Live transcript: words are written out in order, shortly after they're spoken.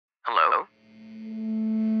Hello?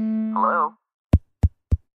 Hello?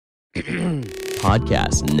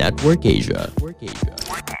 Podcast Network Asia.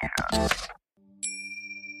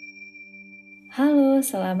 Halo,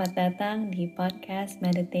 selamat datang di podcast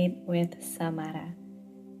Meditate with Samara.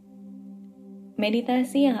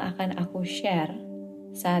 Meditasi yang akan aku share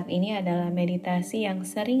saat ini adalah meditasi yang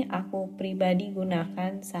sering aku pribadi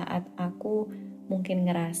gunakan saat aku mungkin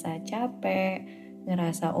ngerasa capek,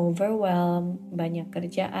 ngerasa overwhelmed, banyak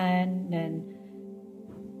kerjaan, dan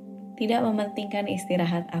tidak mementingkan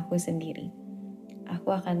istirahat aku sendiri.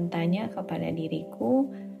 Aku akan tanya kepada diriku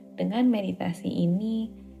dengan meditasi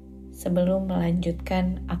ini sebelum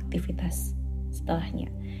melanjutkan aktivitas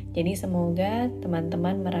setelahnya. Jadi semoga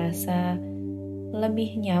teman-teman merasa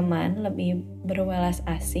lebih nyaman, lebih berwelas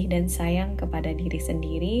asih dan sayang kepada diri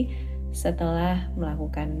sendiri setelah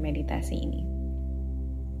melakukan meditasi ini.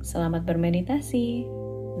 Selamat bermeditasi.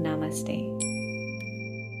 Namaste.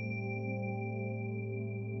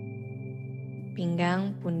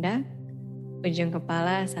 Pinggang, pundak, ujung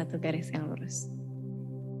kepala satu garis yang lurus.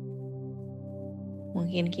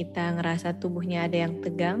 Mungkin kita ngerasa tubuhnya ada yang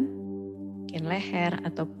tegang, mungkin leher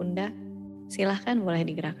atau pundak, silahkan boleh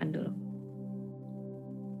digerakkan dulu.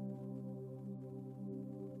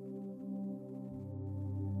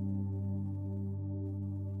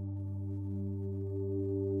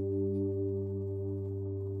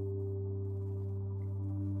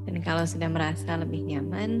 Dan kalau sudah merasa lebih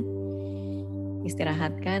nyaman,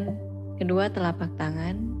 istirahatkan kedua telapak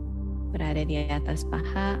tangan berada di atas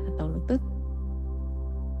paha atau lutut.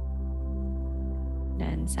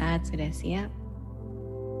 Dan saat sudah siap,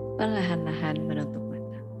 perlahan-lahan menutup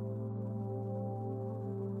mata.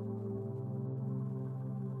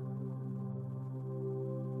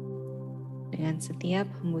 Dengan setiap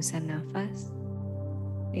hembusan nafas,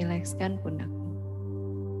 rilekskan pundakmu.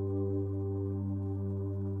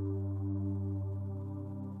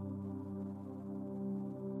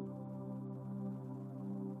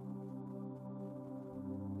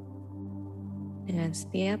 Dengan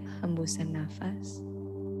setiap hembusan nafas,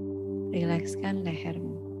 rilekskan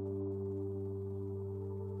lehermu.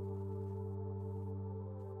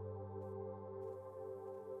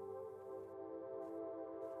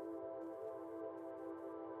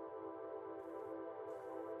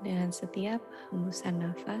 Dengan setiap hembusan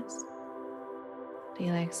nafas,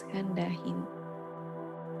 rilekskan dahimu.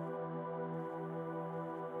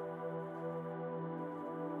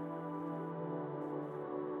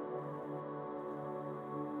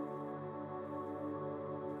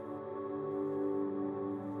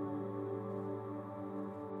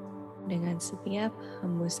 Dengan setiap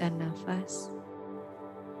hembusan nafas,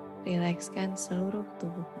 rilekskan seluruh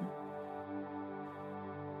tubuhmu.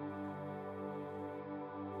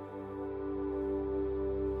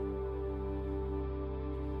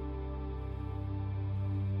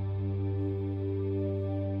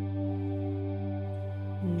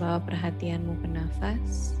 Membawa perhatianmu ke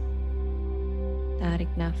nafas,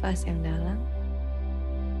 tarik nafas yang dalam.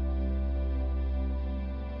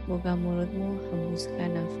 Buka mulutmu,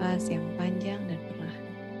 hembuskan nafas yang panjang dan perlahan.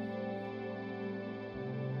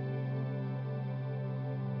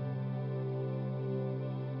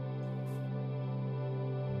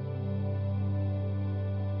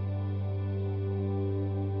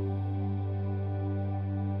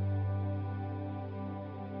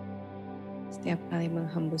 Setiap kali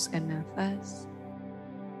menghembuskan nafas,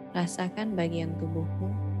 rasakan bagian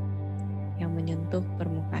tubuhmu yang menyentuh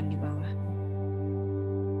permukaan di bawah.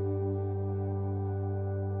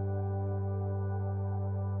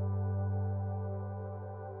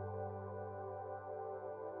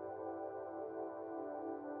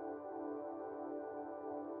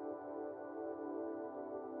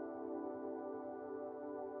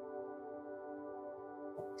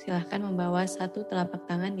 Silahkan membawa satu telapak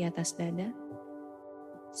tangan di atas dada,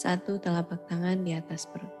 satu telapak tangan di atas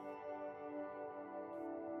perut.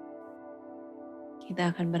 Kita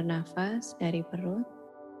akan bernafas dari perut.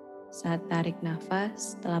 Saat tarik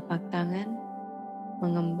nafas, telapak tangan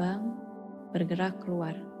mengembang, bergerak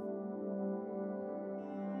keluar.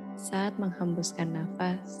 Saat menghembuskan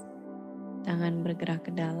nafas, tangan bergerak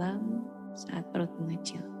ke dalam saat perut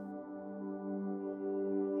mengecil.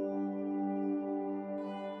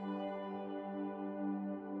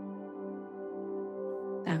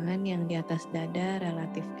 Tangan yang di atas dada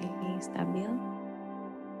relatif stabil.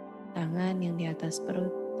 Tangan yang di atas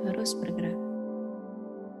perut terus bergerak.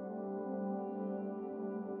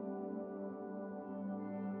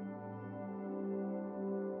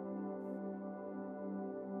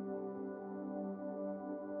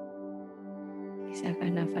 Bisakah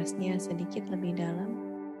nafasnya sedikit lebih dalam?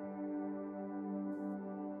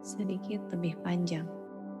 sedikit lebih panjang.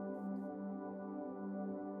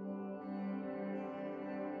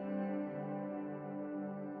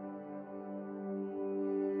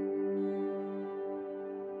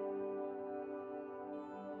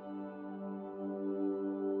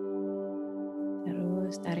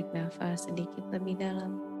 Terus tarik nafas sedikit lebih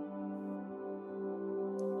dalam.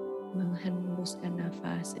 Menghembuskan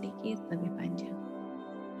nafas sedikit lebih panjang.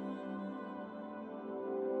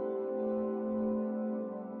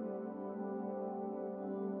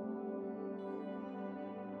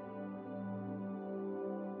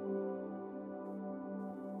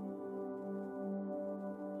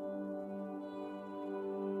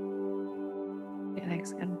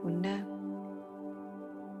 Rilekskan pundak.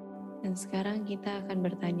 Dan sekarang kita akan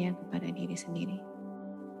bertanya kepada diri sendiri.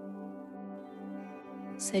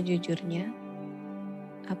 Sejujurnya,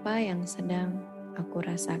 apa yang sedang aku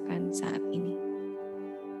rasakan saat ini?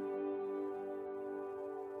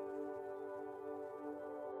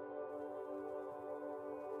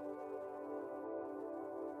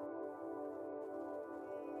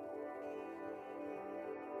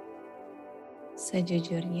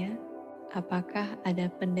 Sejujurnya, apakah ada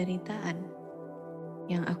penderitaan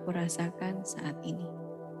yang aku rasakan saat ini?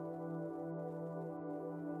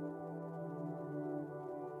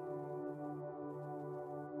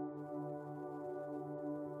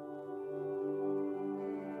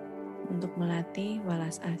 Untuk melatih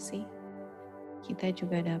walas asih, kita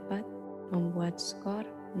juga dapat membuat skor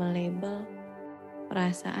melabel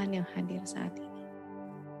perasaan yang hadir saat ini.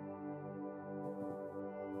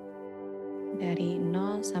 Dari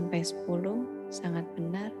 0 sampai 10 sangat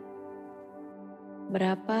benar.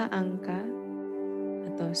 Berapa angka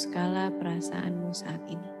atau skala perasaanmu saat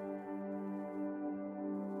ini?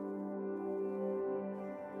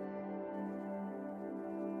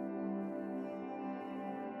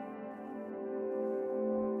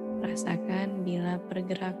 Rasakan bila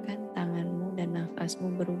pergerakan tanganmu dan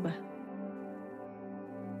nafasmu berubah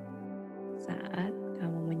saat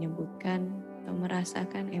kamu menyebutkan atau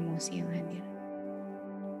merasakan emosi yang hadir.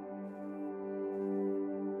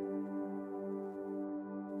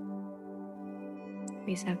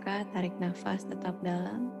 Bisakah tarik nafas tetap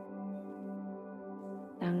dalam,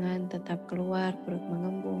 tangan tetap keluar, perut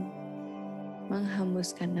mengembung,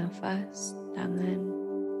 menghembuskan nafas, tangan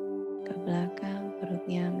ke belakang,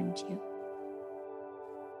 perutnya menciut.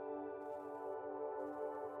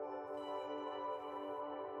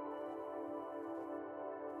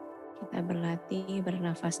 Kita berlatih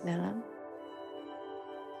bernafas dalam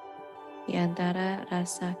di antara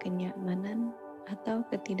rasa kenyamanan atau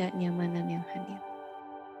ketidaknyamanan yang hadir.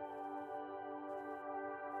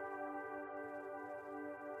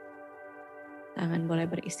 Tangan boleh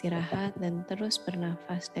beristirahat dan terus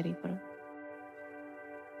bernafas dari perut,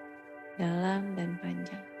 dalam dan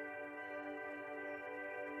panjang.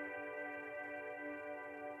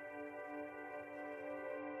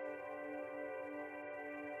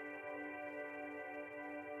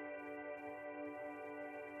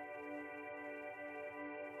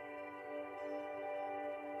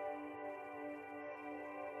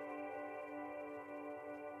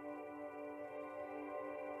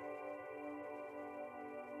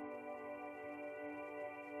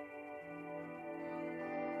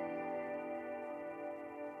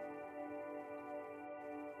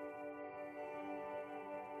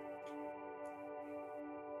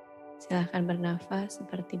 Silahkan bernafas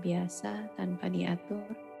seperti biasa tanpa diatur.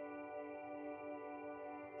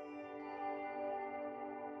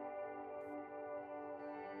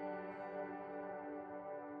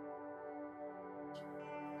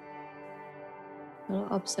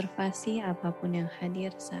 Lalu observasi apapun yang hadir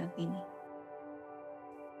saat ini,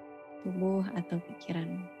 tubuh atau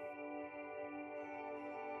pikiranmu.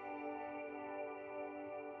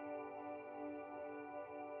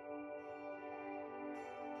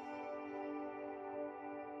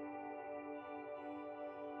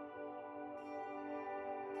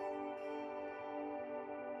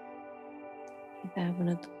 Kita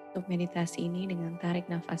menutup meditasi ini dengan tarik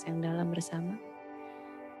nafas yang dalam bersama.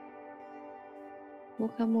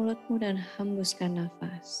 Buka mulutmu dan hembuskan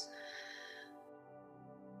nafas.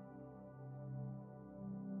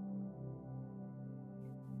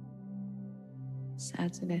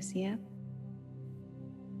 Saat sudah siap,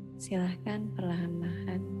 silahkan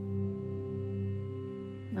perlahan-lahan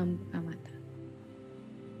membuka mata.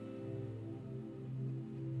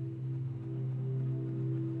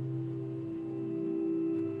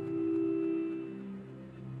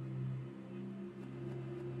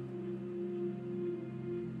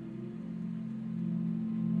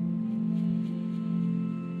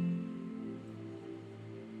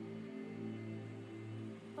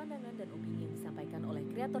 pandangan dan opini yang disampaikan oleh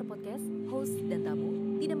kreator podcast, host, dan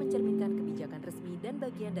tamu tidak mencerminkan kebijakan resmi dan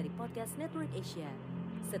bagian dari Podcast Network Asia.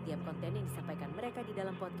 Setiap konten yang disampaikan mereka di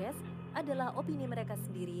dalam podcast adalah opini mereka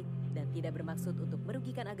sendiri dan tidak bermaksud untuk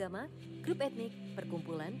merugikan agama, grup etnik,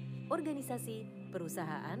 perkumpulan, organisasi,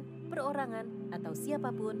 perusahaan, perorangan, atau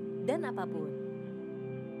siapapun dan apapun.